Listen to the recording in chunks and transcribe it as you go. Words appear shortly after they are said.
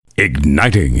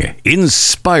Igniting,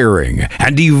 inspiring,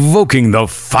 and evoking the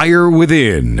fire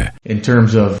within. In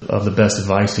terms of the best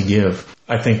advice to give,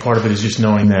 I think part of it is just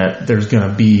knowing that there's going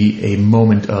to be a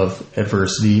moment of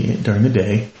adversity during the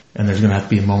day, and there's going to have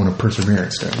to be a moment of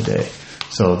perseverance during the day.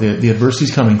 So the adversity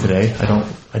is coming today.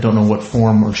 I don't know what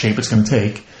form or shape it's going to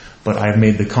take, but I've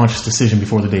made the conscious decision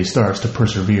before the day starts to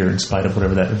persevere in spite of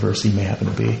whatever that adversity may happen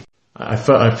to be. I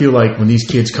feel like when these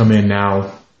kids come in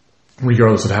now,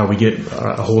 regardless of how we get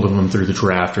a hold of them through the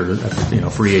draft or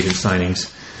free agent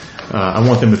signings, I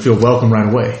want them to feel welcome right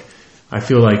away. I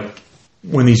feel like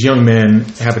when these young men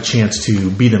have a chance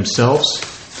to be themselves,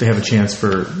 they have a chance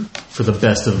for the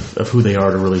best of who they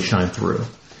are to really shine through.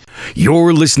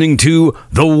 You're listening to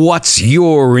the What's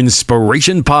Your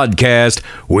Inspiration podcast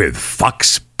with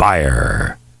Fox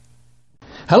Beyer.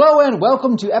 Hello and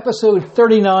welcome to episode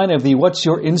 39 of the What's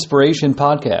Your Inspiration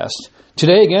podcast.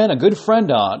 Today again, a good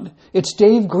friend on. It's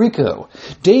Dave Grieco.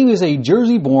 Dave is a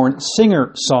Jersey-born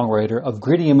singer-songwriter of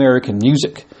gritty American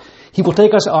music. He will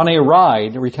take us on a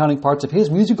ride recounting parts of his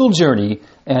musical journey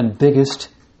and biggest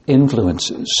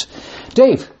influences.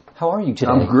 Dave, how are you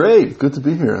today? I'm great. Good to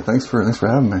be here. Thanks for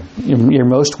having me. You're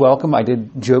most welcome. I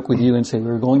did joke with you and say we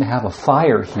were going to have a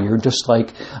fire here, just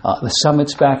like the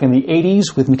summits back in the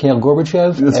 80s with Mikhail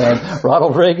Gorbachev and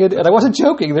Ronald Reagan. And I wasn't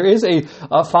joking. There is a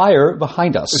fire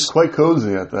behind us. It's quite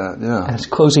cozy at that, yeah. And it's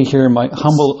cozy here in my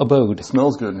humble abode. It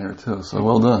smells good in here, too, so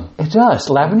well done. It does.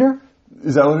 Lavender?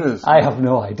 Is that what it is? I have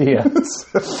no idea. It's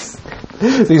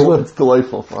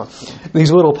delightful.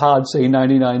 These little pods say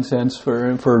 99 cents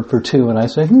for two, and I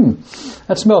say,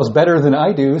 that smells better than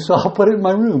I do, so I'll put it in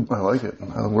my room. I like it.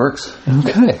 It works.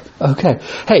 Okay.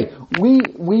 Hey,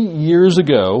 we years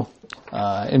ago,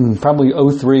 in probably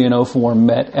 03 and 04,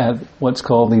 met at what's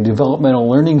called the Developmental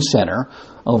Learning Center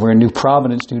over in New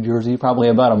Providence, New Jersey, probably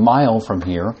about a mile from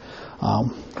here.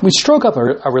 We struck up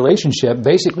a relationship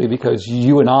basically because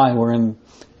you and I were in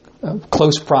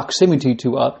close proximity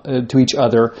to each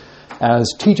other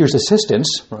as teachers'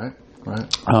 assistants. Right.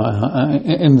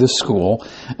 In this school,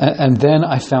 and then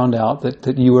I found out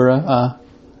that you were a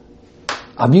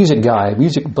music guy, a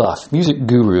music buff, music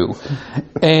guru,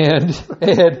 and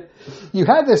you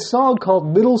had this song called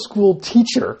 "Middle School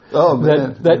Teacher"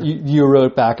 that you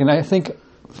wrote back, and I think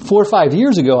 4 or 5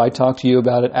 years ago I talked to you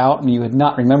about it out, and you had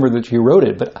not remembered that you wrote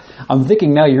it, but I'm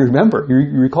thinking now you remember,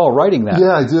 you recall writing that.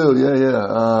 Yeah, I do.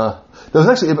 Yeah. That was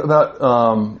actually about.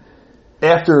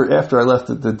 After I left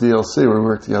the DLC where we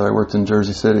worked together, I worked in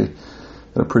Jersey City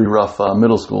at a pretty rough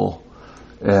middle school,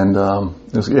 and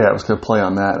it was going to play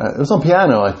on that. It was on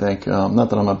piano, I think. Not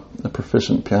that I'm a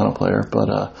proficient piano player,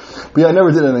 but yeah, I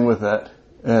never did anything with that,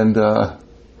 and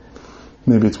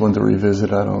maybe it's one to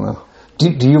revisit. I don't know.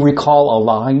 Do you recall a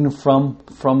line from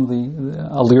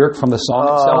a lyric from the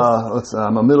song itself?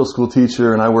 I'm a middle school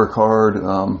teacher, and I work hard.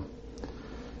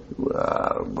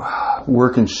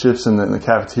 Working shifts in the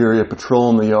cafeteria,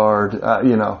 patrolling the yard, I'd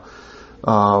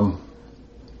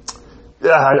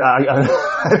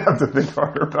have to think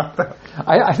harder about that.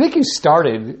 I think you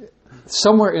started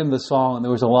somewhere in the song, and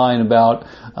there was a line about,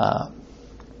 a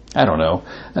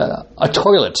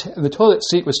toilet. And the toilet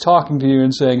seat was talking to you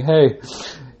and saying, hey,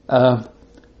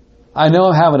 I know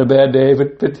I'm having a bad day,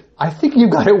 but I think you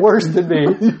got it worse than me.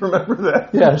 You remember that?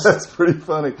 Yes. That's pretty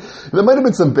funny. There might have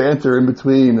been some banter in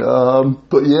between,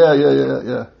 but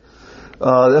yeah. That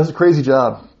was a crazy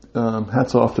job.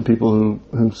 Hats off to people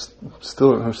who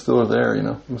still are there. It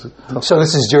was a tough So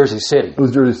this is Jersey City. It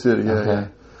was Jersey City. Yeah. Okay.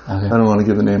 I don't want to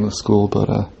give the name of the school, but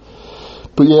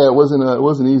yeah, it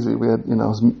wasn't easy. We had it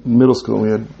was middle school.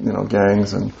 We had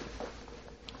gangs and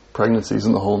pregnancies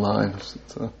and the whole nine.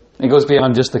 It goes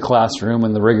beyond just the classroom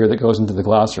and the rigor that goes into the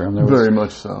classroom. Very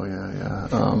much so, yeah.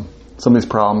 Some of these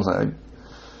problems, they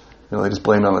just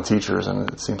blame it on the teachers, and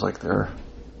it seems like there's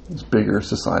bigger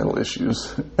societal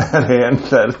issues at hand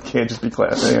that can't just be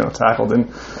tackled in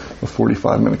a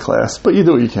 45-minute class. But you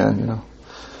do what you can,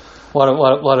 A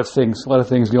lot of things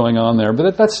going on there.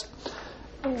 But that's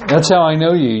how I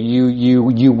know you.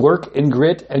 You work in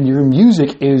grit, and your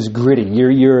music is gritty.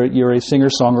 You're a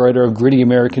singer-songwriter of gritty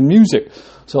American music.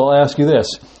 So I'll ask you this.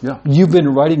 Yeah. You've been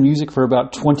writing music for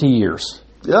about 20 years.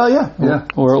 Yeah.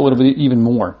 Or a little bit even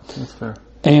more. That's fair.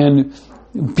 And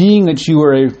being that you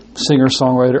are a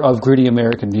singer-songwriter of gritty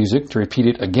American music, to repeat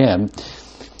it again,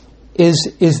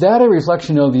 is that a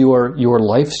reflection of your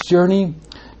life's journey,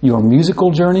 your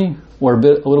musical journey, or a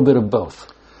little bit of both?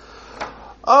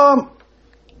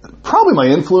 Probably my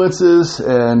influences,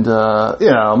 and I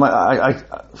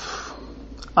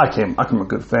came from a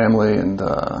good family, and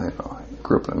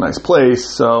grew up in a nice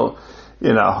place, so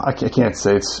I can't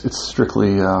say it's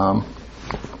strictly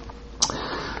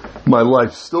my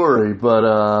life story, but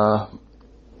no,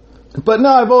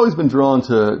 I've always been drawn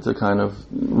to kind of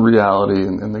reality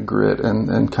and the grit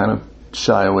and kind of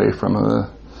shy away from the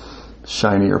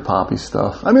shiny or poppy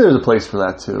stuff. I mean, there's a place for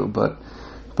that too, but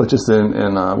just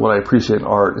in what I appreciate in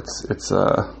art, it's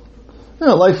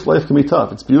life can be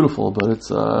tough. It's beautiful, but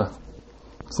it's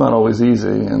not always easy,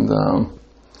 and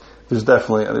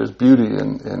there's beauty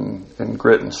in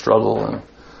grit and struggle,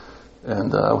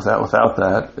 and without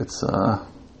that, it's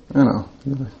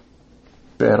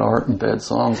bad art and bad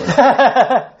songs.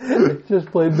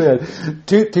 Just plain bad.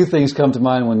 Two things come to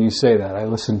mind when you say that.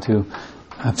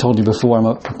 I've told you before, I'm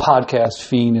a podcast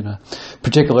fiend in a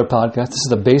particular podcast. This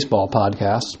is a baseball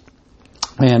podcast.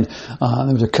 And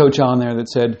there was a coach on there that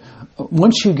said,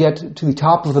 once you get to the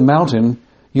top of the mountain,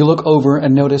 you look over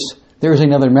and notice there's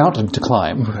another mountain to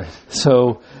climb. Right.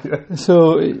 So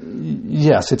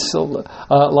yes, it's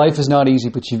life is not easy,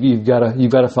 but you've got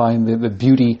to find the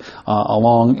beauty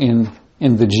along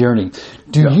in the journey.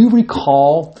 Do you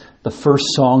recall the first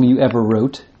song you ever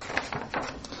wrote?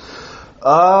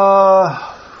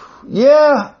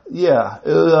 Yeah.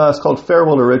 It's called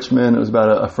Farewell to Richmond. It was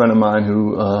about a friend of mine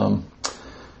who,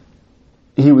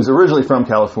 he was originally from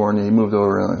California. He moved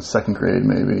over in second grade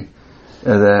maybe.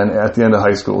 And then at the end of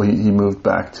high school, he moved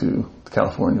back to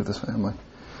California with his family.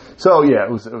 So yeah,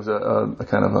 it was a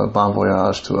kind of a bon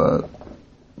voyage to a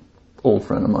old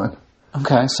friend of mine.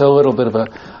 Okay, so a little bit of a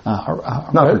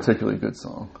not a particularly good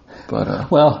song, but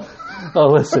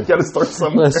listen, got to start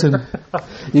somewhere. Listen,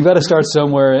 you got to start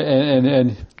somewhere,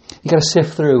 and you got to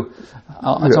sift through.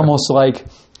 It's almost like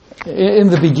in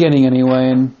the beginning,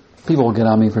 anyway. And people will get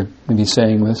on me for maybe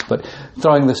saying this, but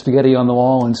throwing the spaghetti on the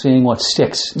wall and seeing what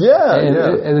sticks. At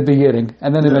the beginning,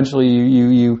 and then eventually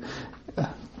you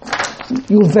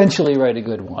eventually write a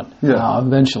good one.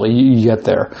 Eventually you get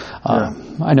there.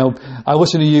 I know. I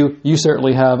listen to you. You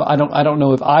certainly have. I don't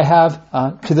know if I have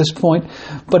to this point,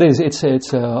 but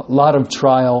it's a lot of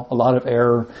trial, a lot of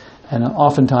error, and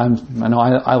oftentimes I know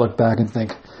I look back and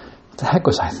think, what the heck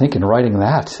was I thinking writing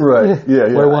that? Right.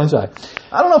 Yeah. Where was I?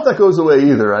 I don't know if that goes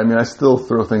away either. I mean, I still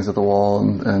throw things at the wall,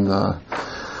 and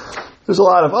there's a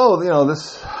lot of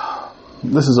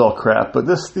this is all crap, but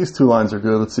these two lines are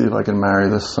good. Let's see if I can marry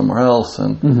this somewhere else,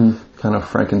 and kind of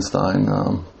Frankenstein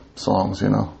songs,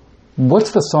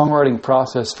 What's the songwriting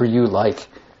process for you like,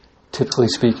 typically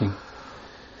speaking?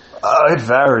 It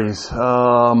varies.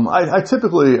 I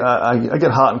typically I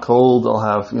get hot and cold. I'll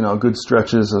have good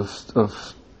stretches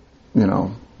of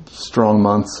strong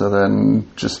months, and then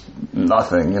just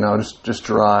nothing. Just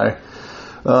dry.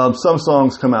 Some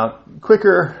songs come out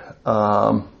quicker.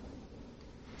 I've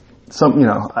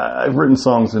written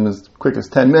songs in as quick as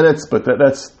 10 minutes, but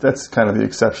that's kind of the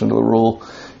exception to the rule.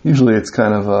 Usually it's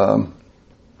kind of a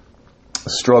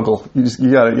struggle.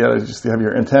 You gotta just have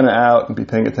your antenna out and be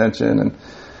paying attention and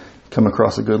come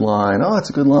across a good line. Oh, that's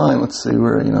a good line. Let's see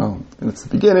where, it's the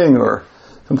beginning, or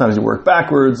sometimes you work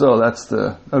backwards. Oh, that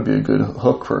would be a good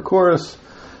hook for a chorus.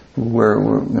 Where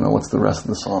what's the rest of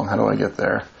the song? How do I get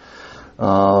there?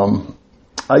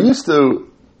 I used to,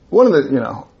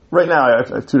 right now I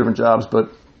have two different jobs,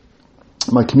 but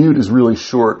my commute is really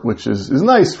short, which is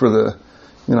nice for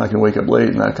I can wake up late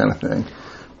and that kind of thing.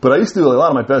 But I used to do a lot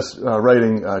of my best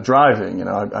writing driving.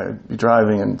 I'd be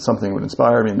driving and something would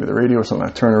inspire me, maybe the radio or something.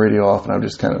 I'd turn the radio off and I would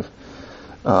just kind of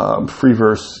free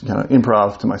verse, kind of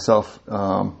improv to myself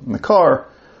in the car.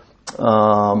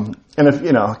 And if,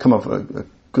 I come up with a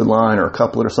good line or a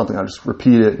couplet or something, I'll just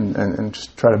repeat it and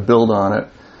just try to build on it.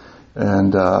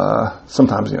 And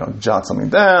sometimes, jot something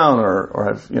down,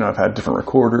 or I've had different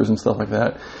recorders and stuff like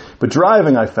that. But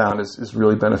driving, I found, is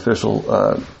really beneficial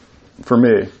for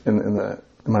me in the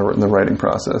writing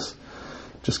process.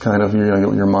 Just kind of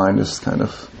your mind just kind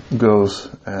of goes,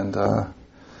 and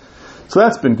so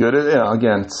that's been good.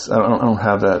 Again, I don't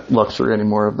have that luxury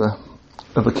anymore of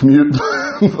a commute,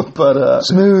 but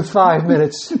smooth 5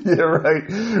 minutes. Yeah, right.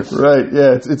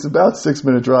 Yeah, it's about 6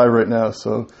 minute drive right now,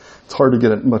 so it's hard to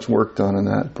get much work done in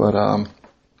that.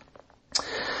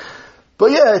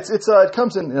 But yeah, it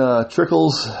comes in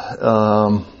trickles,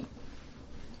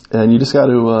 and you just got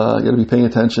to be paying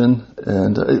attention.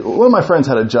 And one of my friends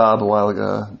had a job a while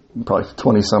ago, probably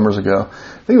 20 summers ago. I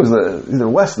think it was either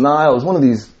West Nile. It was one of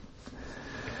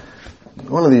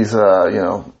these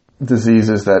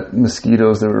diseases that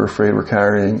mosquitoes they were afraid were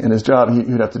carrying. And his job, he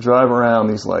would have to drive around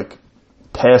these like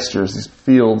pastures, these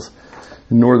fields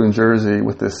in northern Jersey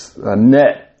with this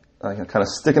net, kind of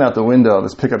sticking out the window of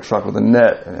this pickup truck with a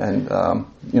net, and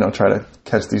try to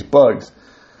catch these bugs.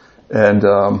 And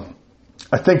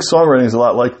I think songwriting is a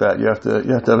lot like that. You have to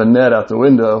have a net out the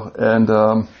window, and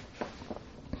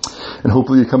and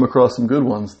hopefully you come across some good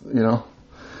ones, you know.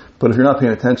 But if you're not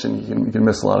paying attention, you can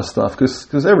miss a lot of stuff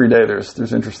because every day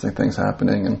there's interesting things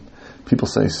happening, and people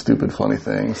say stupid, funny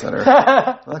things that are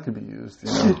that could be used.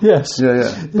 You know? Yes.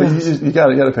 Yeah. But you got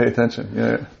to pay attention.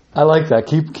 Yeah. I like that.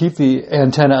 Keep the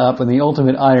antenna up, and the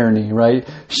ultimate irony, right?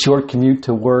 Short commute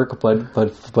to work, but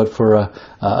for a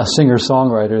singer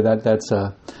songwriter, that's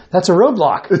a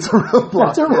roadblock. It's a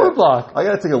roadblock. That's a roadblock. I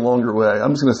got to take a longer way.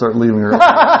 I'm just going to start leaving her.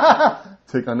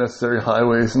 Take unnecessary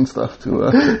highways and stuff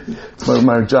to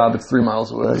my job. It's 3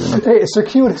 miles away. You know? Hey,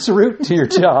 circuitous route to your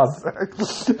job.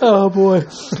 Exactly. Oh boy!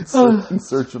 In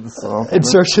search of the song. In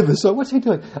search of the song. What's he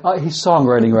doing? He's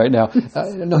songwriting right now.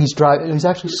 No, he's driving. He's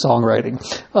actually songwriting.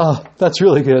 Oh, that's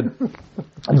really good.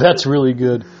 That's really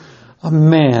good. Oh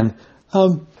man,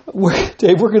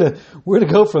 Dave, we're gonna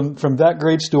go from that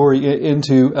great story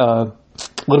into a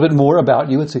little bit more about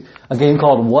you. It's a game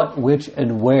called What, Which,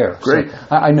 and Where. Great. So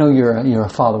I know you're a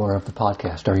follower of the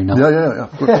podcast, are you not?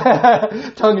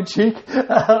 Yeah. Tongue in cheek.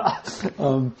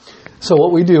 So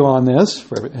what we do on this,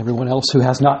 for everyone else who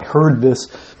has not heard this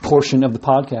portion of the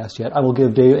podcast yet, I will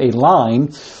give Dave a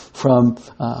line from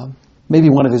maybe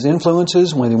one of his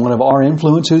influences, maybe one of our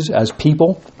influences as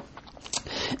people,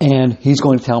 and he's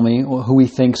going to tell me who he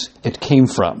thinks it came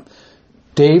from.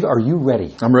 Dave, are you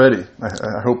ready? I'm ready.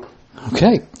 I hope.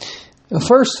 Okay.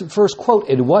 First quote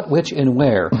in What, Which, and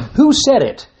Where. Who said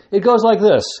it? It goes like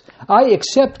this. I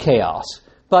accept chaos,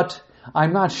 but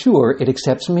I'm not sure it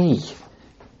accepts me.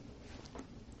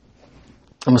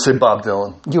 I'm going to say Bob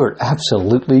Dylan. You're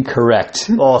absolutely correct.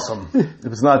 Awesome. If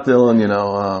it's not Dylan, it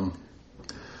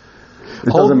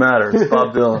doesn't matter. It's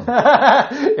Bob Dylan.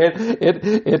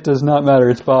 It does not matter.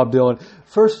 It's Bob Dylan.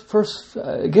 First,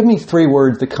 give me 3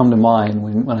 words that come to mind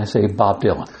when I say Bob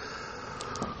Dylan.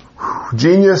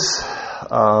 Genius,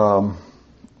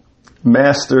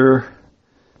 master,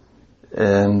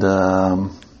 and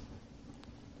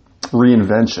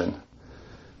reinvention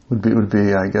would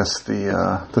be I guess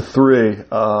the 3.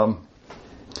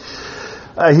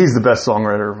 He's the best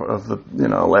songwriter of the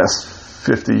last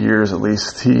 50 years at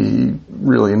least. He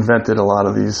really invented a lot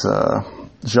of these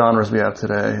genres we have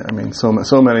today. I mean, so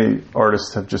many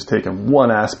artists have just taken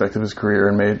one aspect of his career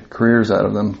and made careers out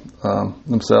of them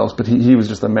themselves. But he was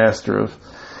just a master of,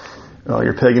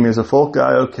 you're pegging me as a folk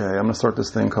guy? Okay, I'm going to start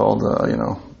this thing called,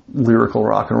 lyrical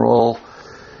rock and roll.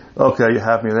 Okay, you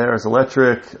have me there as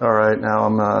electric. All right, now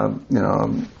I'm a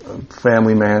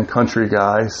family man, country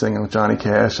guy singing with Johnny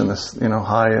Cash and this,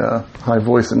 high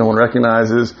voice that no one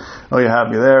recognizes. Oh, you have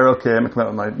me there. Okay, I'm gonna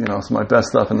come out with some of my best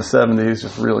stuff in the '70s,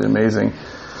 just really amazing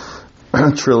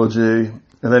trilogy.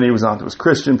 And then he was on to his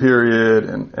Christian period,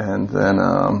 and then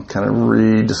kind of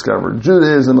rediscovered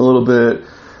Judaism a little bit.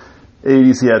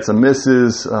 80s, he had some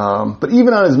misses, but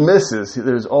even on his misses,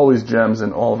 there's always gems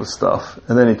in all of his stuff.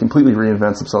 And then he completely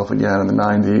reinvents himself again in the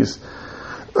 90s,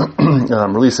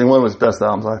 releasing one of his best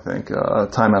albums, I think,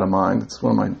 Time Out of Mind. It's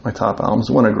one of my top albums.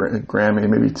 Won a Grammy,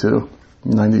 maybe 2,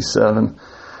 97.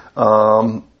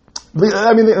 And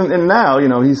now,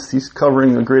 he's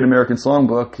covering the Great American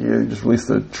Songbook. He just released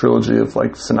a trilogy of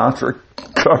Sinatra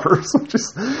covers, which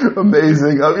is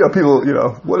amazing. People,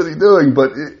 what is he doing?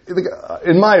 But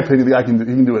in my opinion, the guy he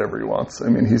can do whatever he wants. I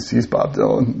mean, he's Bob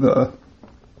Dylan,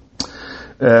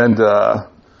 and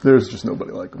there's just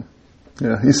nobody like him.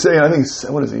 Yeah, he's saying, I think,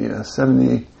 what is he?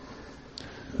 70,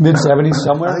 mid 70s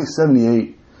somewhere. I think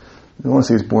 78. I want to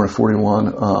say he's born in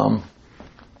 41.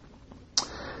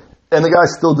 And the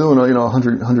guy's still doing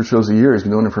 100 shows a year. He's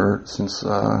been doing it since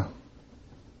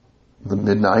the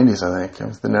mid 90s, I think. It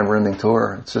was the Never Ending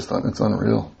Tour. It's just it's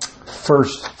unreal.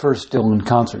 First Dylan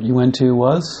concert you went to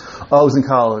was? Oh, I was in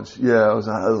college. Yeah, it was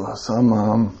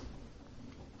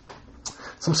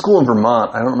some school in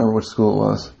Vermont. I don't remember which school it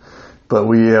was, but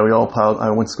we all piled. I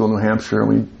went to school in New Hampshire, and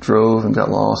we drove and got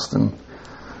lost and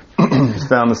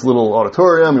found this little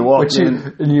auditorium. We walked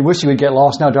in. And you wish you would get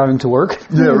lost now driving to work.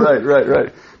 Yeah,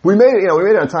 right. We made it. We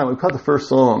made it on time. We caught the first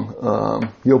song.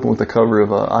 He opened with the cover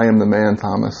of "I Am the Man,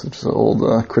 Thomas," which is an old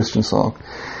Christian song.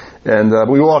 And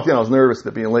we walked in. I was nervous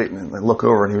about being late, and I look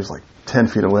over, and he was like 10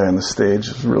 feet away on the stage.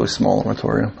 It was a really small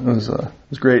auditorium. It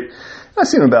was great. And I've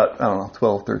seen him about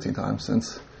 12, 13 times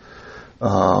since. But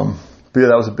yeah,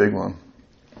 that was a big one.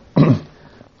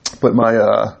 But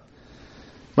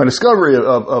my discovery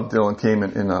of Dylan came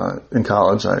in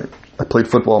college. I played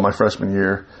football my freshman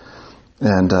year.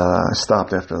 And I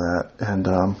stopped after that. And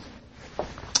I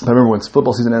remember when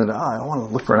football season ended, I wanted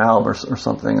to look for an album or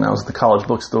something. And I was at the college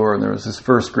bookstore, and there was his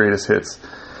first greatest hits.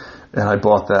 And I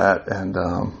bought that, and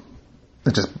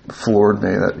it just floored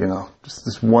me that, just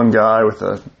this one guy with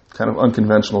a kind of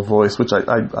unconventional voice, which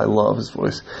I love his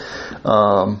voice.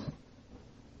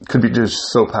 could be just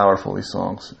so powerful, these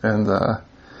songs. And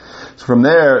so from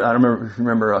there, I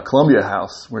remember Columbia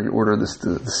House, where you order the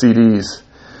CDs.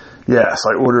 Yeah, so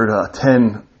I ordered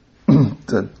 10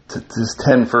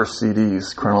 10 first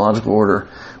CDs, chronological order,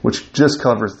 which just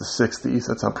covers the 60s.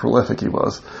 That's how prolific he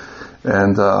was.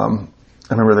 And I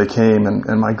remember they came,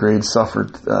 and my grades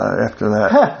suffered after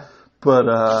that. But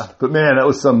man, that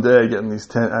was some day getting these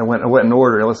 10. I went and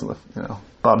ordered. I listened to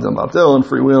Bob Dylan,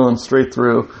 Freewheelin', straight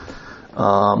through,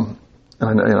 and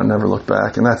I never looked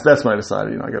back. And that's when I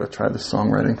decided I got to try this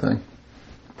songwriting thing.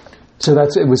 So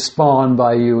it was spawned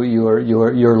by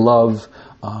your love,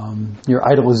 your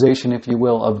idolization, if you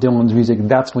will, of Dylan's music.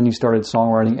 That's when you started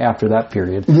songwriting after that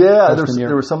period. Yeah,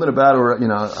 there was something about it where,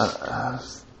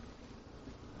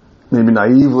 maybe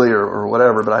naively or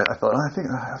whatever, but I thought, I think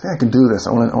I can do this.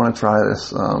 I want to try this.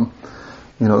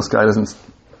 This guy doesn't,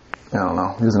 he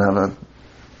doesn't have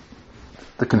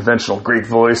the conventional great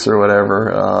voice or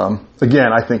whatever.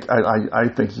 Again, I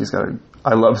think he's got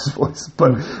I love his voice,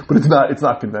 but it's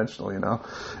not conventional,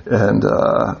 and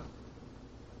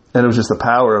it was just the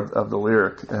power of the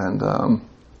lyric, and I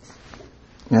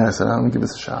said, I'm gonna give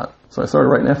this a shot. So I started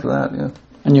writing after that. Yeah.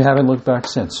 And you haven't looked back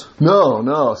since?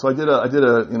 No. So I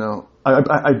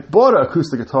bought an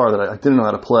acoustic guitar that I didn't know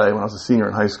how to play when I was a senior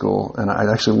in high school, and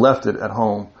I actually left it at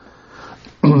home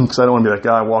because I don't want to be that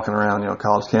guy walking around,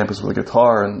 college campus with a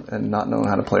guitar and not knowing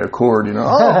how to play a chord.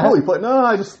 Oh, cool, you play? No,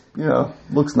 I just,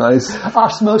 looks nice.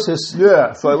 Osmosis.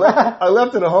 Yeah. So I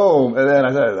left it at home, and then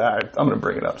I said, all right, I'm going to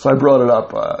bring it up. So I brought it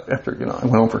up after, I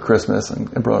went home for Christmas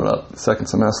and brought it up the second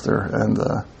semester, and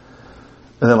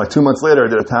then like 2 months later, I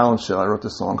did a talent show. I wrote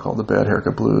this song called The Bad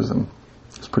Haircut Blues, and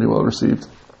it was pretty well received.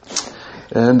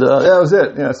 And that was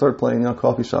it. Yeah, I started playing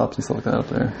coffee shops and stuff like that up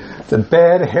there. The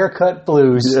Bad Haircut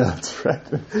Blues. Yeah, that's right.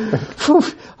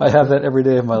 I have that every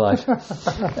day of my life.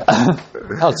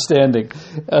 Outstanding.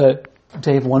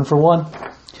 Dave, 1 for 1.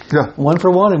 Yeah. 1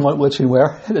 for 1 in what you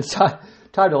wear. It's time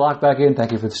to lock back in.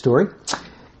 Thank you for the story.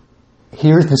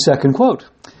 Here's the second quote.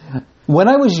 When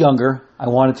I was younger, I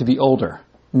wanted to be older.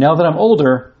 Now that I'm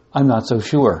older, I'm not so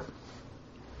sure.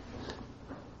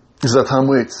 Is that Tom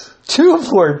Waits? 2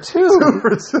 for 2. 2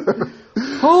 for 2.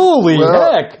 Holy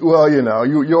heck! Well,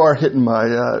 you are hitting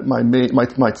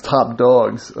my top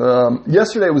dogs.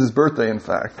 Yesterday was his birthday, in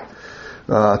fact.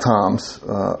 Tom's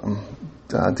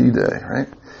D-Day, right?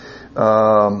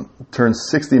 Turned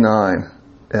 69,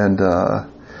 and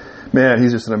man,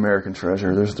 he's just an American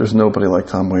treasure. There's nobody like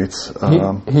Tom Waits.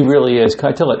 He really is. Can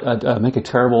I tell it? Make a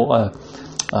terrible.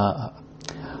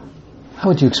 How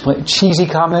would you explain? Cheesy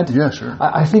comment? Yeah, sure.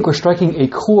 I think we're striking a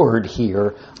chord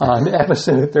here on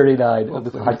episode 39 of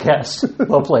the podcast.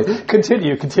 Well played.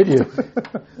 Continue.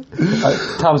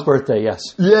 Tom's birthday,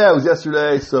 yes. Yeah, it was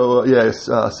yesterday. So, it's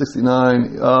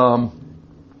 69.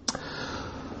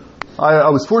 I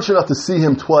was fortunate enough to see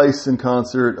him twice in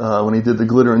concert when he did the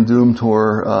Glitter and Doom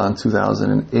tour in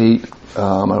 2008.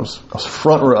 I was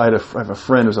front row. I have a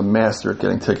friend who's a master at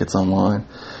getting tickets online.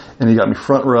 And he got me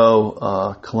front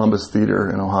row, Columbus Theater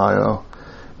in Ohio.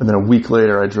 And then a week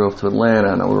later, I drove to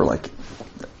Atlanta, and we were like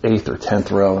 8th or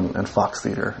 10th row in Fox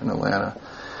Theater in Atlanta.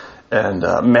 And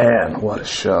man, what a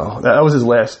show. That was his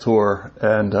last tour.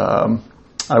 And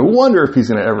I wonder if he's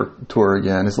going to ever tour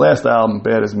again. His last album,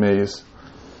 Bad As Me, it's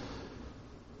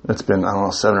been,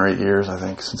 7 or 8 years, I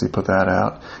think, since he put that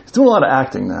out. He's doing a lot of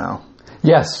acting now.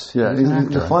 Yes. Yeah, he's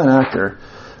a fine actor.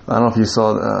 I don't know if you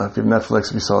saw, if you have Netflix,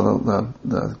 if you saw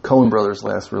the Coen Brothers'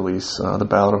 last release, The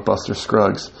Ballad of Buster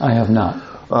Scruggs. I have not.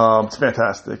 It's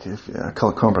fantastic.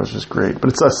 Coen Brothers is just great. But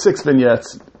it's 6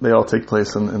 vignettes. They all take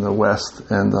place in the West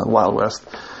and Wild West.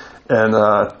 And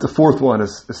the fourth one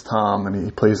is Tom, and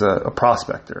he plays a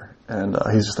prospector. And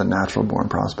he's just a natural-born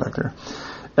prospector.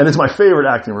 And it's my favorite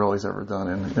acting role he's ever done.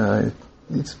 And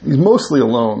he's mostly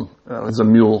alone. There's a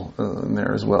mule in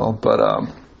there as well. But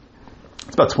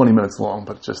it's about 20 minutes long,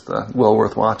 but just well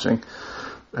worth watching,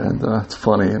 and it's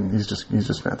funny, and he's just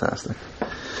fantastic.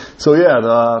 So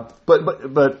but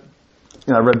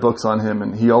I read books on him,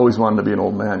 and he always wanted to be an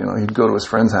old man. He'd go to his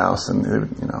friend's house, and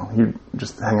he'd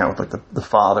just hang out with like the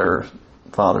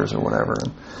fathers or whatever,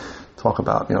 and talk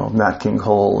about Nat King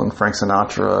Cole and Frank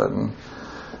Sinatra, and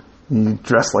he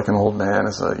dressed like an old man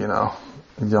as a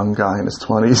young guy in his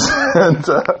 20s. And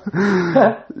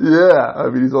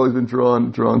he's always been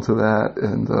drawn to that.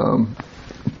 And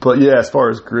but as far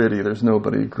as gritty, there's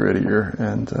nobody grittier,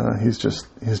 and he's just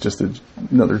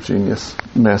another genius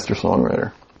master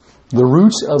songwriter. The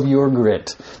roots of your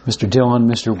grit, Mr. Dylan,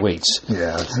 Mr. Waits.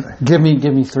 Yeah, I'd say. Give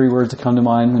me 3 words that come to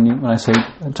mind when I say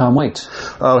Tom Waits.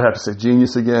 I would have to say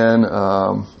genius again.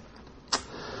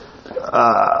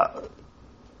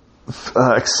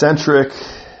 Eccentric.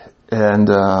 and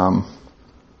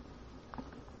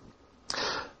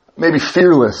maybe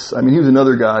Fearless. I mean, he was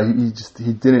another guy. He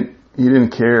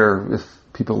didn't care if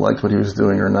people liked what he was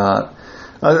doing or not.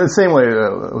 The same way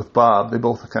with Bob, they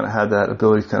both kind of had that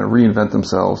ability to kind of reinvent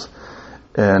themselves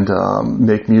and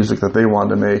make music that they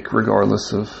wanted to make,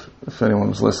 regardless of if anyone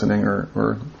was listening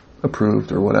or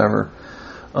approved or whatever.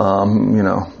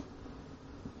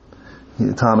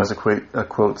 Tom has a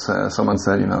quote. Someone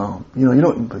said, you don't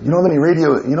have any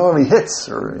radio, you don't have any hits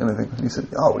or anything. He said,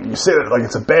 oh, you say it like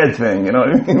it's a bad thing, you know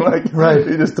what I mean? Like, right.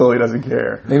 He just totally doesn't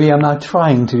care. Maybe I'm not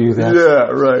trying to do that. Yeah,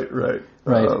 right.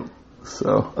 Right.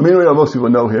 So, I mean, most people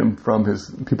know him from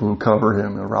his people who cover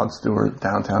him, Rod Stewart,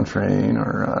 Downtown Train,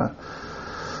 or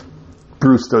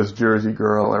Bruce does Jersey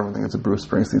Girl. Everyone thinks it's a Bruce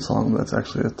Springsteen song, but that's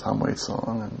actually a Tom Waits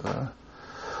song. And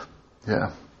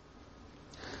yeah.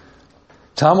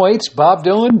 Tom Waits, Bob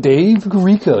Dylan, Dave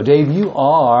Grieco. Dave, you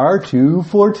are 2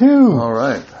 for 2. All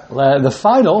right. The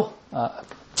final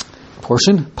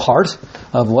part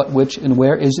of What, Which, and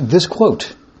Where is this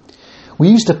quote. We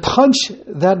used to punch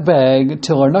that bag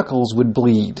till our knuckles would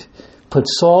bleed. Put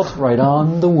salt right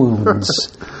on the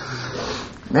wounds.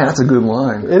 Man, that's a good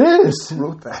line. It is. Who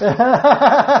wrote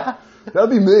that? That'd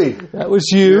be me. That was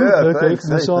you. Yeah, okay, thanks.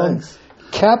 from the song Thanks.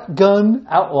 Cap Gun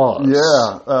Outlaws.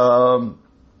 Yeah.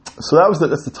 So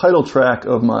that's the title track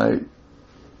of my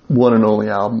one and only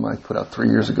album I put out 3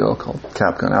 years ago called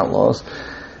Cap Gun Outlaws.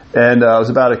 And it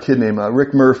was about a kid named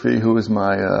Rick Murphy, who was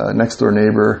my next door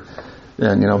neighbor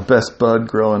and, best bud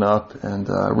growing up. And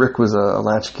Rick was a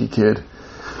latchkey kid.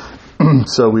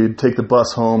 So we'd take the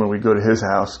bus home and we'd go to his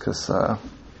house because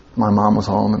my mom was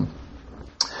home. And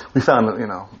we found that, it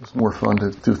was more fun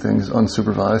to do things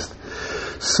unsupervised.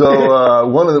 So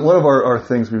one of our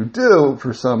things we would do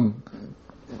for some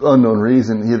unknown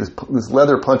reason, he had this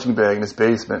leather punching bag in his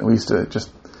basement, and we used to just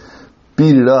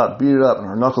beat it up, and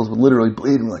our knuckles would literally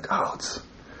bleed, and we're like,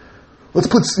 let's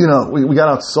put, we got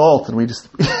out salt, and we just,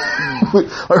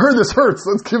 I heard this hurts,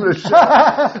 let's give it a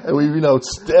shot. And we,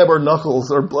 stab our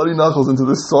bloody knuckles into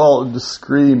the salt and just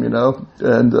scream, and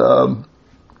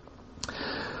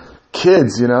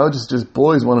kids, just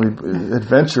boys want to be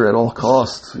adventure at all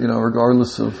costs,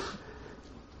 regardless of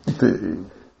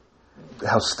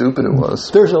how stupid it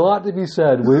was. There's a lot to be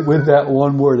said with that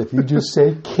one word. If you just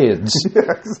say kids,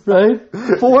 Yes. right?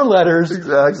 4 letters.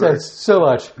 Exactly. Says so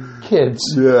much. Kids.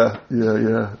 Yeah.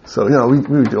 So, we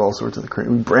would do all sorts of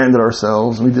we branded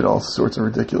ourselves, and we did all sorts of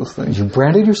ridiculous things. You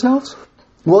branded yourselves?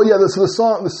 Well, yeah, so the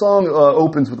song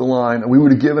opens with the line, we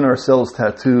would have given ourselves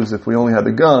tattoos if we only had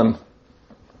the gun.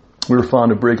 We were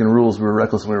fond of breaking rules. We were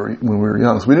reckless when we were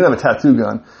young. So we didn't have a tattoo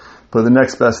gun. But the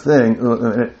next best thing,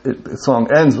 the song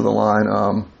ends with a line,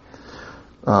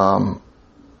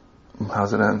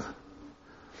 how's it end?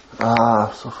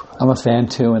 I'm a fan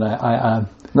too, and I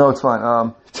No, it's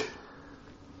fine.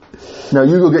 Now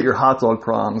you go get your hot dog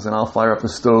prongs, and I'll fire up the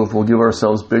stove. We'll give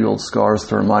ourselves big old scars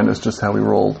to remind us just how we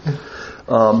rolled.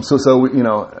 So we,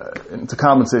 to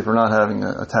compensate for not having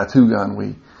a tattoo gun,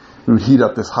 we would heat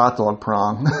up this hot dog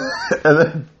prong and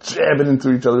then jab it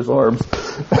into each other's arms.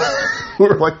 We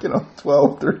were like,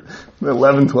 12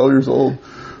 years old.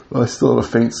 I still have a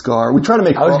faint scar. We try to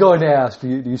make. I was going to ask, do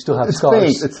you still have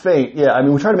scars? It's faint. Yeah, I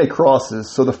mean, we try to make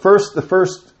crosses. So the first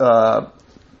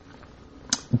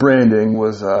branding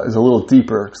was is a little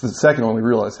deeper because the second one we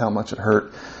realized how much it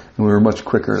hurt, and we were much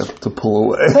quicker to pull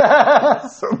away.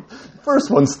 So the first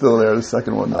one's still there. The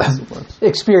second one not so much.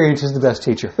 Experience is the best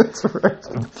teacher. That's right.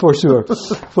 For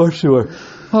sure.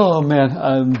 Oh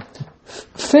man.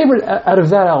 Favorite out of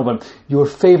that album, your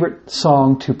favorite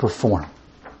song to perform?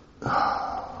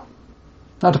 Not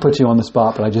to put you on the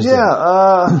spot, but I just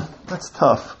that's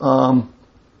tough.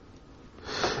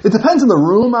 It depends on the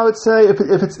room, I would say. If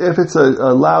it's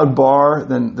a loud bar,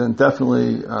 then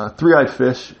definitely Three-Eyed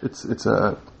Fish. It's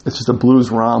just a blues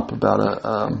romp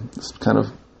about this kind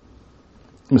of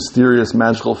mysterious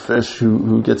magical fish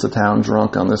who gets a town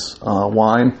drunk on this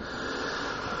wine.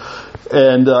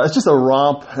 And it's just a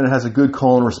romp, and it has a good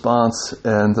call and response,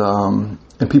 and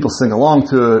people sing along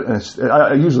to it. And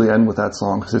I usually end with that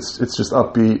song because it's just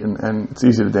upbeat and it's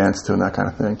easy to dance to and that kind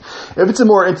of thing. If it's a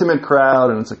more intimate crowd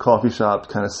and it's a coffee shop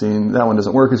kind of scene, that one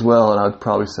doesn't work as well. And I'd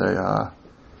probably say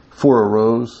For a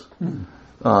Rose.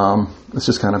 It's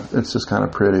just kind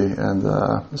of pretty, and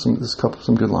there's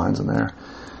some good lines in there.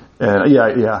 And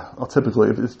yeah. I'll typically,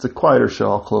 if it's a quieter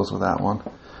show, I'll close with that one.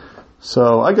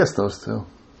 So I guess those two.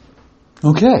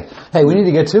 Okay. Hey, we need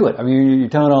to get to it. I mean, you're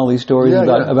telling all these stories Yeah,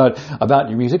 about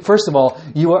your music. First of all,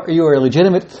 you are a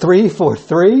legitimate 3 for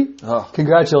 3. Oh.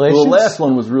 Congratulations. Well, the last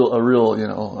one was a real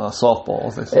softball,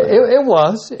 as they say. It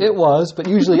was. But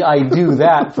usually I do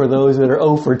that for those that are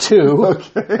 0 for 2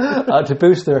 to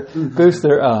boost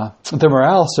their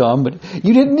morale some. But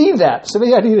you didn't need that, so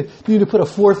maybe I need to put a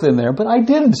 4th in there. But I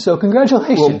didn't. So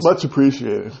congratulations. Well, much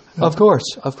appreciated. Of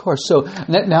course. So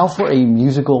now for a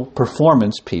musical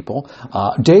performance, people.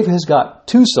 Dave has got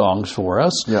 2 songs for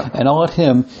us, and I'll let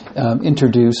him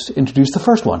introduce the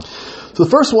first one. So the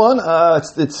first one,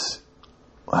 it's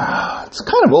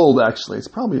kind of old, actually. It's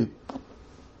probably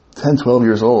 10, 12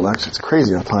 years old. Actually, it's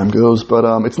crazy how time goes. But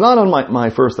it's not on my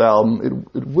first album.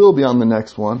 It will be on the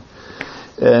next one.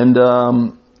 And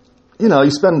you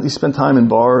spend time in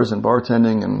bars and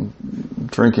bartending and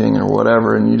drinking or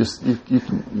whatever, and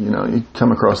you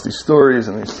come across these stories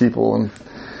and these people,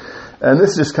 and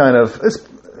this just kind of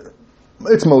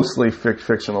it's mostly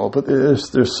fictional, but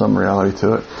there's some reality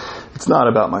to it. It's not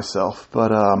about myself,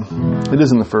 but it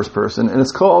is in the first person, and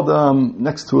it's called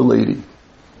Next to a Lady.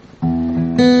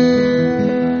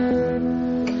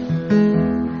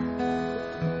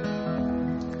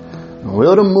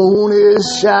 Well, the moon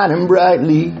is shining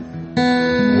brightly,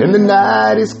 and the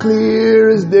night is clear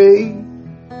as day.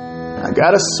 I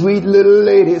got a sweet little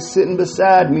lady sitting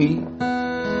beside me.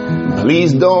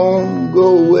 Please don't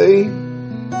go away,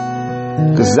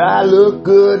 'cause I look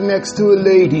good next to a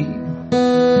lady,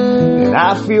 and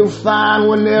I feel fine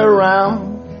when they're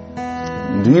around.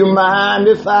 Do you mind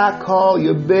if I call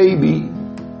you baby,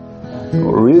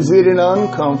 or is it an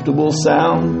uncomfortable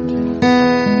sound?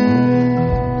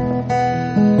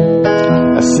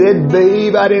 I said,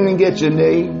 babe, I didn't get your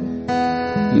name.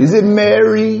 Is it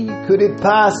Mary? Could it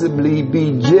possibly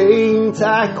be Jane,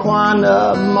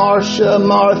 Taekwondo, Marcia,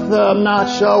 Martha? I'm not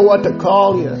sure what to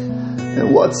call you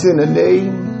and what's in a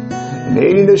name. And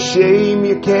ain't it a shame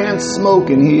you can't smoke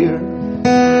in here?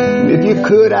 And if you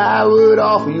could, I would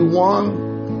offer you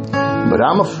one, but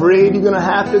I'm afraid you're gonna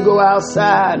have to go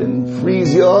outside and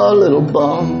freeze your little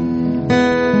bum.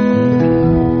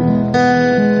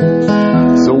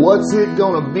 So what's it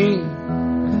gonna be?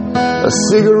 A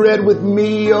cigarette with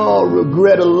me or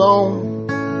regret alone?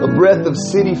 A breath of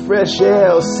city fresh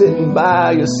air, or sitting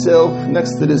by yourself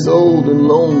next to this old and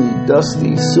lonely,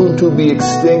 dusty, soon to be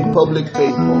extinct public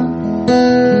payphone?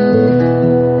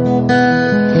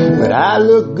 But I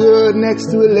look good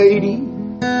next to a lady,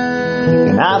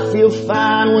 and I feel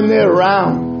fine when they're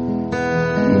around.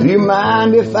 Do you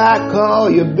mind if I call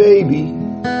you baby,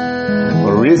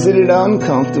 or is it an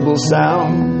uncomfortable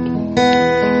sound?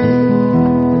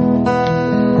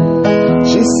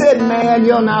 She said, man,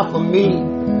 you're not for me,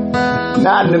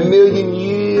 not in a million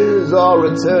years or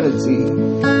eternity.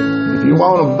 If you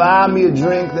want to buy me a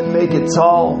drink, then make it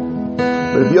tall.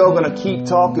 But if you're going to keep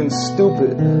talking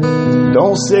stupid,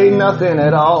 don't say nothing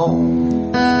at all.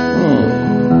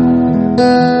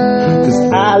 'Cause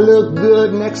I look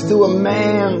good next to a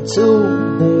man too,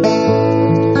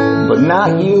 but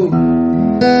not you.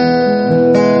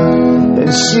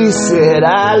 And she said,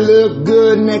 I look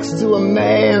good next to a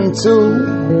man too,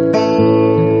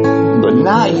 but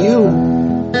not you.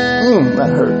 That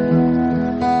hurt.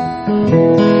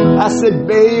 I said,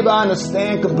 babe, I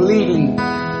understand completely.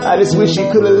 I just wish you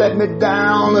could have let me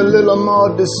down a little more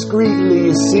discreetly.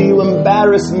 You see, you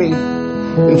embarrassed me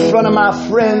in front of my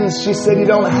friends. She said, you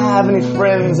don't have any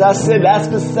friends. I said, that's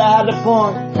beside the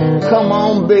point. Come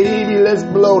on, baby, let's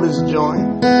blow this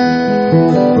joint.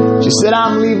 She said,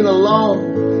 I'm leaving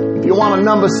alone. If you want a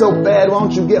number so bad, why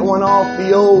don't you get one off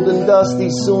the old and dusty,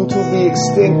 soon to be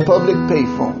extinct public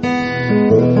payphone?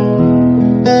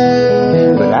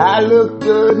 But I look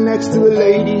good next to a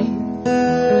lady,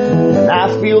 and I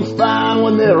feel fine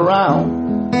when they're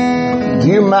around. Do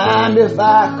you mind if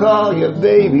I call you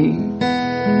baby,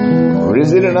 or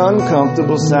is it an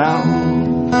uncomfortable sound?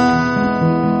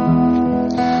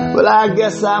 Well, I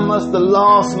guess I must have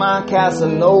lost my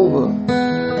Casanova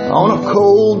on a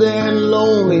cold and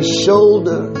lonely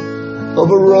shoulder of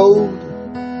a road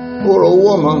or a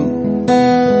woman.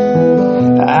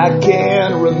 I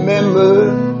can't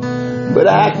remember, but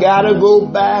I gotta go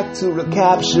back to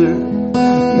recapture.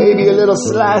 Maybe a little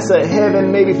slice of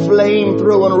heaven, maybe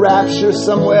flame-throwing rapture.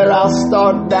 Somewhere I'll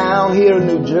start down here in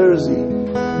New Jersey,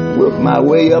 work my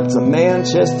way up to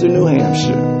Manchester, New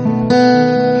Hampshire.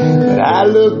 But I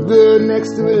look good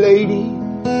next to a lady,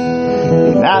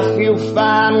 and I feel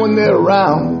fine when they're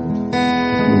around.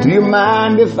 Do you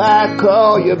mind if I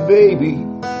call you baby,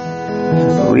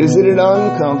 or is it an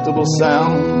uncomfortable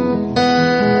sound?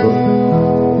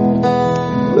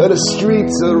 Well, the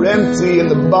streets are empty and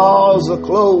the bars are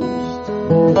closed,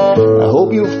 I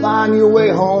hope you'll find your way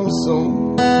home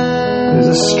soon. There's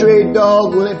a stray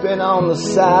dog limping on the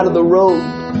side of the road.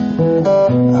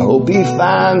 I hope he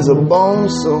finds a bone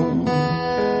soon.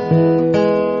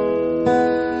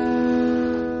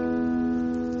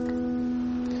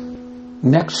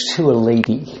 Next to a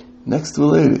lady. Next to a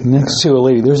lady. Next to a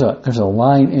lady. There's a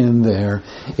line in there.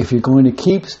 If you're going to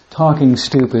keep talking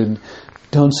stupid,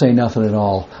 don't say nothing at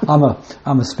all. I'm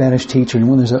a Spanish teacher, and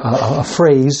when there's a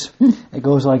phrase, it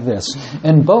goes like this: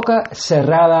 En boca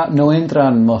cerrada no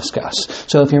entran moscas.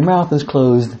 So if your mouth is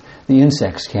closed, the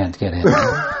insects can't get in.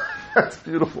 That's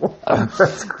beautiful.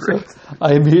 That's great. So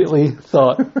I immediately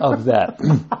thought of that.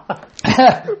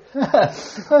 I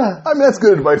mean, that's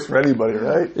good advice for anybody,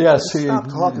 right? Yes. Stop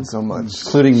talking so much.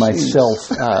 Including Jeez. myself,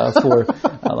 for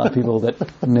a lot of people that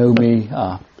know me.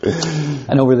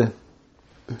 And over the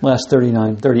last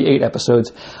 38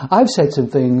 episodes, I've said some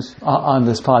things on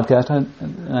this podcast,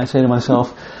 and I say to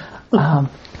myself, I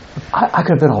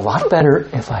could have been a lot better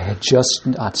if I had just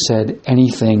not said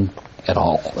anything at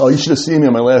all. Oh, you should have seen me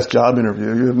on my last job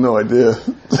interview. You have no idea.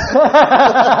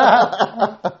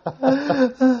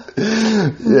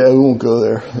 Yeah, we won't go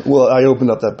there. Well, I opened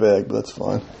up that bag, but that's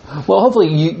fine. Well, hopefully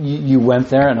you went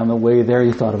there, and on the way there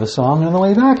you thought of a song, and on the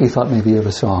way back you thought maybe of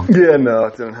a song. Yeah, no,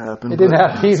 it didn't happen. It didn't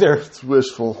happen either. It's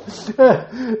wishful.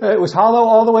 It was hollow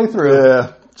all the way through.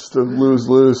 Yeah, just a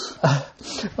lose-lose.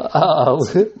 A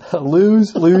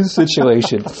lose-lose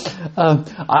situation.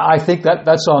 I think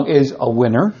that song is a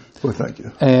winner. Well, thank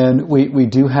you. And we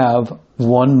do have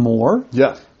one more.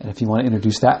 Yeah. And if you want to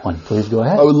introduce that one, please go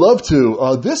ahead. I would love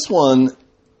to. This one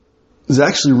is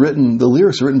actually written, the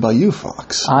lyrics are written by you,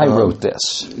 Fox. I wrote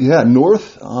this. Yeah,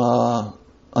 North on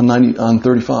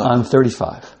 35. On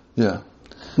 35. Yeah.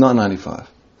 Not 95.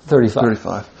 35.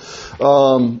 35.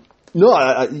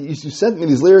 No, you sent me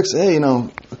these lyrics, hey,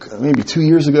 maybe 2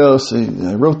 years ago, so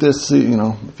I wrote this, see,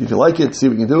 if you like it, see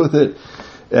what you can do with it.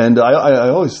 And I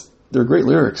always, they're great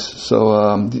lyrics.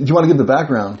 So, do you want to give the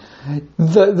background?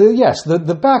 Yes,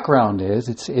 the background is,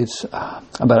 it's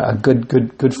about a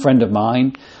good friend of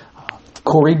mine,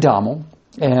 Corey Dommel,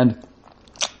 and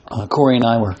Corey and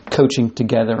I were coaching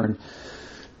together in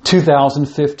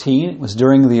 2015. It was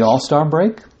during the All-Star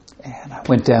break, and I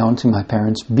went down to my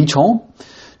parents' beach home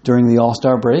during the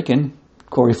All-Star break, and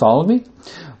Corey followed me.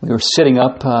 We were sitting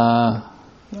up on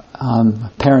my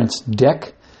parents'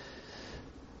 deck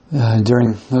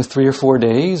during those 3 or 4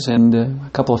 days, and a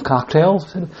couple of cocktails. I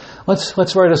said,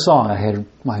 let's write a song. I had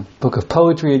my book of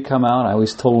poetry had come out. I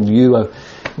always told you I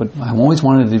always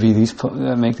wanted to be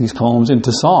make these poems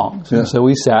into songs. Yeah. And so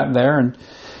we sat there, and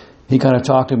he kind of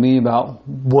talked to me about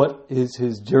what has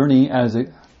his journey as a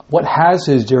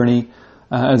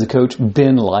coach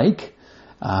been like.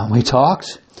 We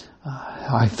talked.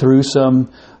 I threw some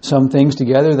things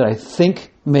together that I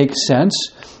think make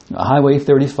sense. Highway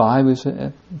 35 is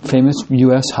a famous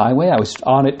U.S. highway. I was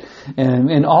on it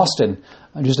in Austin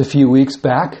just a few weeks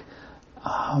back,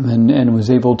 and was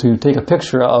able to take a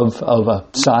picture of a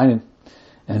sign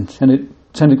and send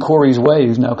it Corey's way,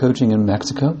 who's now coaching in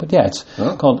Mexico. But yeah, it's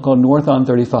called North on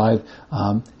 35.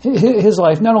 His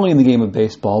life, not only in the game of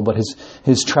baseball, but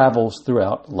his travels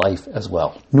throughout life as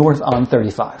well. North on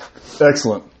 35.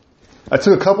 Excellent. I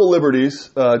took a couple liberties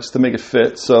just to make it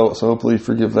fit, so hopefully you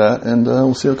forgive that, and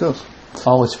we'll see how it goes.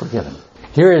 Always forgiven.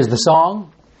 Here is the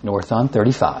song, North on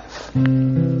 35.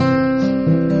 I'm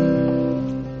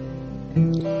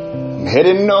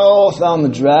heading north on the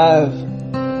drive.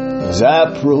 As I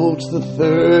approach the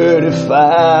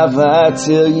 35, I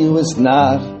tell you it's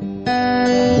not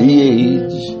the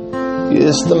age,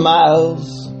 it's the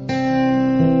miles.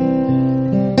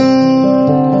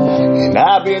 And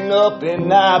I've been up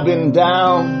and I've been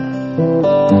down,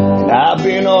 and I've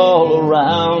been all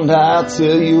around. I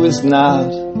tell you it's not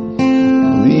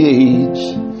the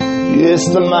age, it's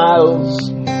the miles.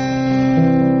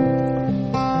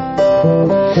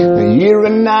 A year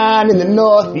and 9 in the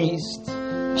Northeast,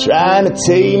 trying to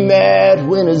tame that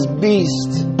winter's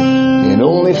beast. In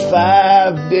only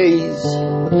 5 days,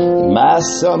 my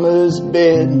summer's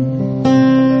been.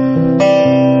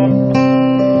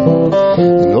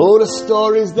 And all the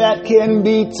stories that can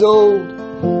be told,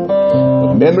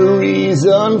 but memories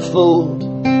unfold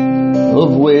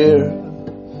of where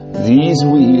these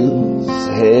wheels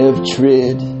have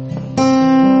tread.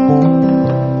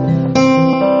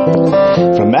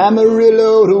 From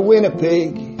Amarillo to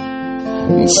Winnipeg,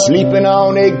 and sleeping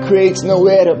on egg crates,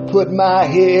 nowhere to put my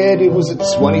head. It was a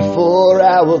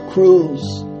 24-hour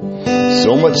cruise.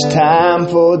 So much time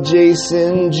for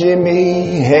Jason,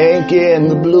 Jimmy, Hank, and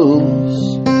the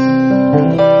blues.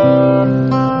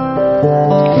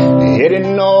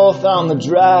 Heading north on the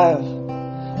drive,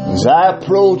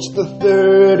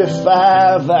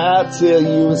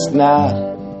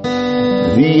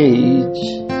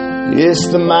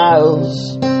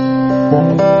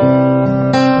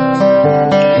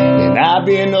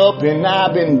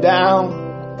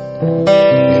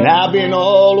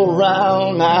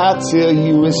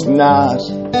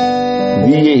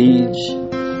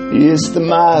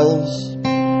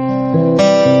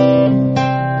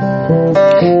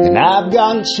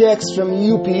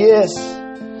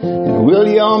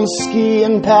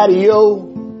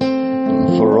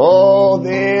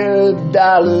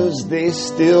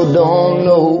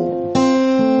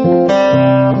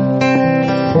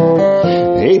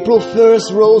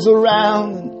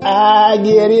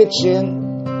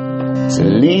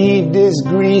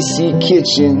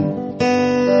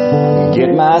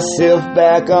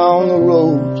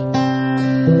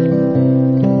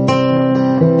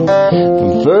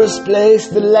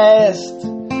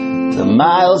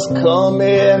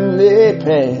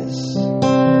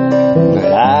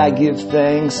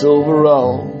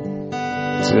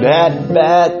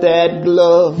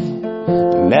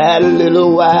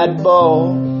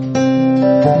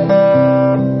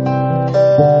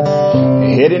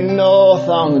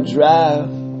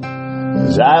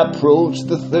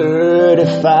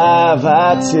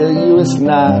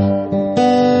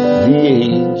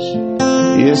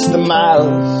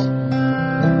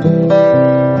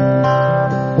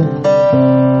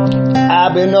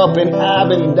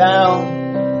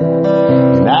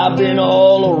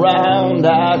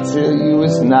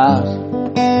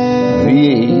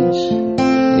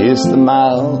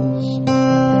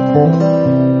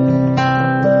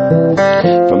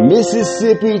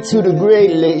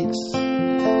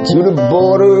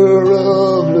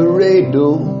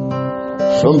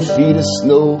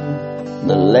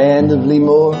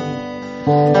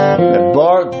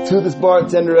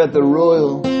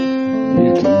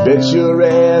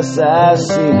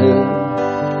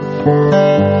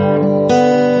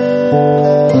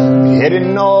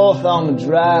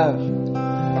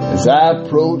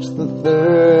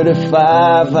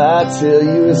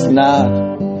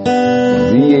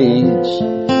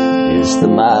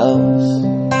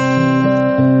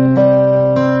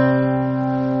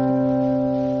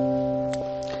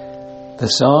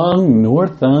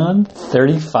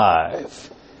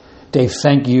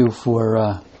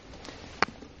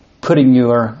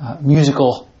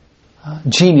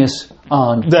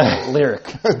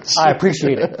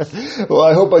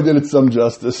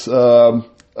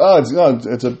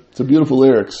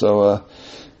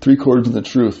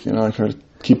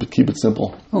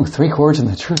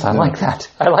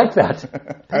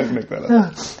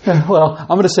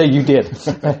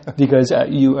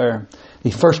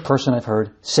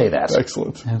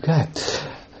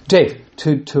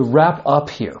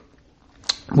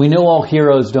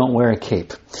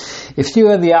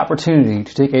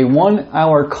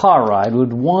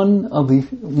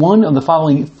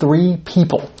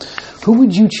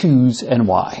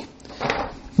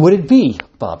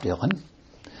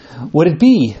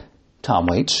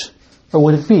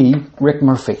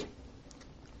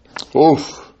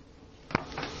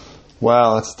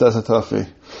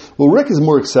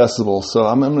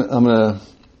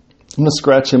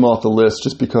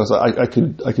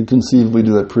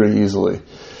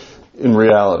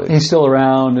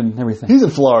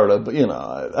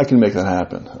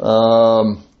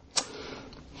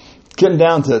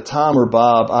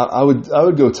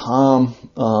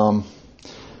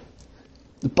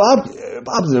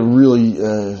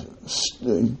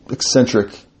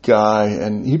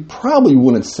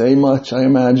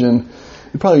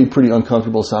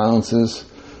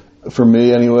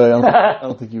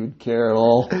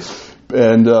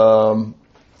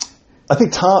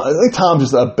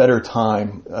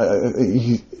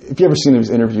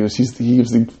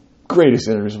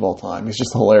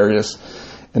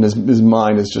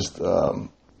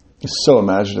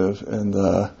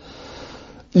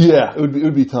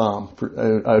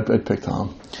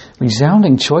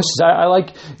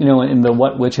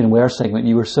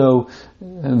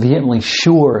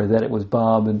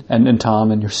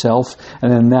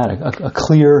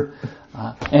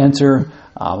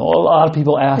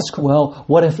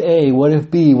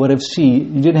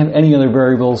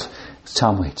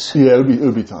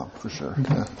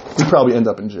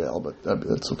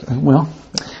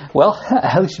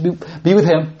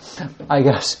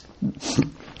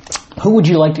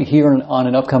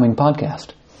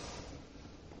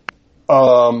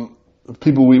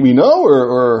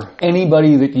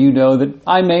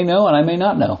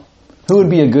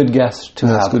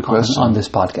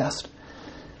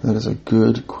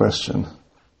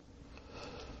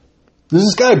 There's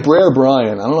this guy, Brer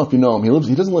Bryan. I don't know if you know him.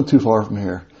 He doesn't live too far from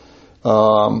here.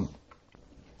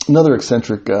 Another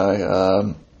eccentric guy.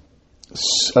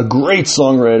 A great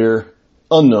songwriter,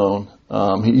 unknown.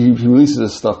 He releases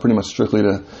his stuff pretty much strictly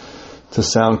to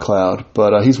SoundCloud,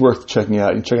 but he's worth checking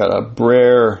out. You can check out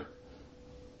Brer,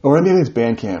 or maybe it's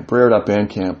Bandcamp,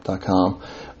 brer.bandcamp.com.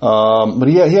 But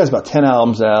he has about 10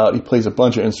 albums out. He plays a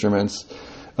bunch of instruments.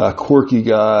 Quirky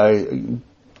guy,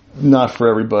 not for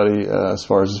everybody as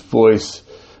far as his voice,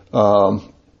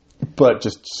 but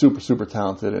just super, super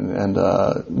talented and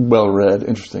well-read,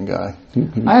 interesting guy.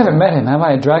 I haven't met him. Have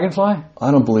I at Dragonfly?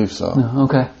 I don't believe so. No,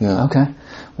 okay. Yeah. Okay.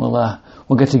 Well,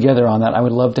 we'll get together on that. I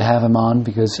would love to have him on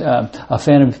because a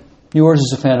fan of yours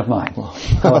is a fan of mine.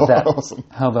 How about that? Awesome.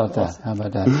 How about that? How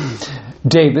about that?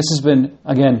 Dave, this has been,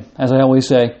 again, as I always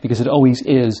say, because it always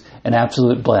is, an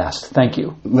absolute blast. Thank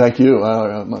you. Thank you.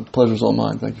 My pleasure's all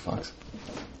mine. Thank you, Fox.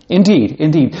 Indeed,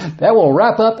 indeed. That will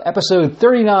wrap up episode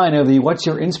 39 of the What's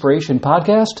Your Inspiration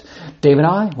podcast. Dave and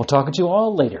I will talk to you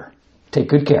all later. Take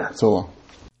good care. So long.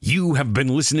 You have been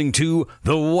listening to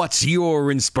the What's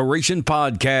Your Inspiration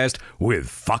podcast with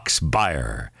Fox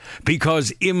Beyer.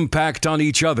 Because impact on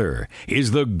each other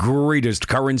is the greatest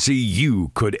currency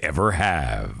you could ever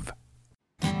have.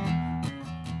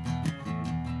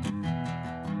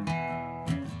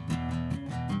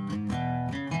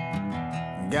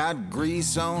 Got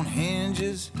grease on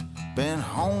hinges, been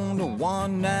home to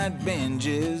one-night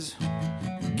binges,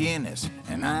 Guinness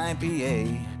and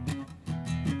IPA.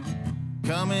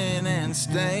 Come in and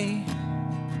stay,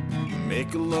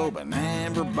 Michelob and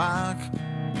Amber Bach.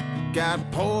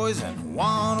 Got poison,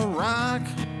 wanna rock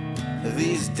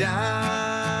these dives.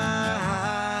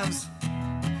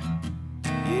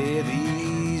 Yeah,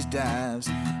 these dives,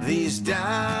 these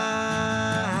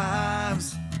dives.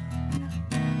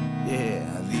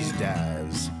 Yeah, these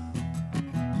dives.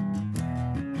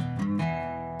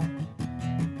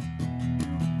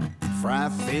 Fry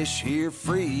fish here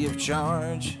free of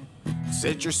charge.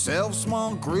 Set yourself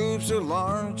small groups or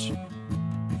large.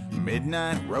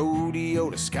 Midnight rodeo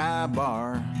to Sky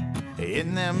Bar.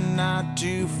 In them not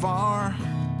too far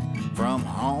from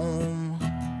home.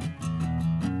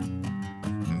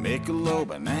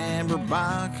 Michelob and Amber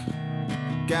Bach.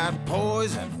 Got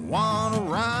poison, wanna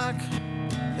rock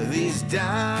these dives.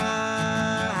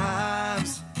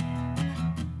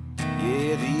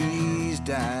 Yeah, these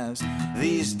dives,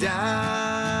 these dives.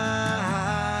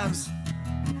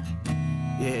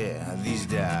 Yeah, these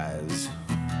dives.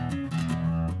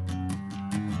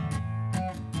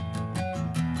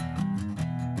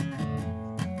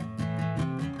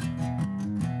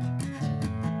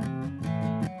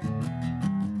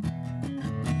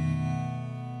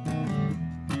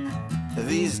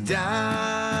 These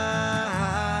dives.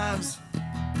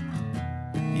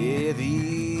 Yeah,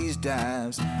 these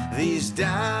dives. These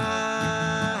dives.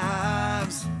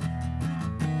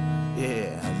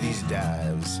 Yeah, these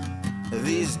dives.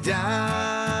 These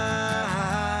dives.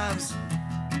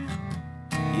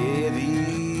 Yeah,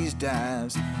 these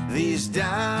dives. These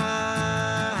dives.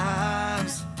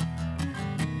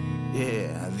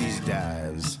 Yeah, these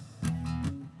dives.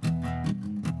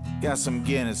 Got some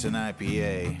Guinness and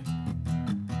IPA.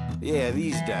 Yeah,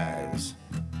 these dives.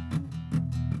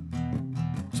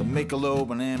 Some Michelob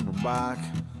and Amber Bach.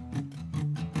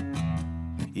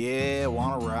 Yeah,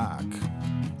 wanna rock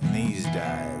these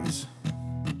dives.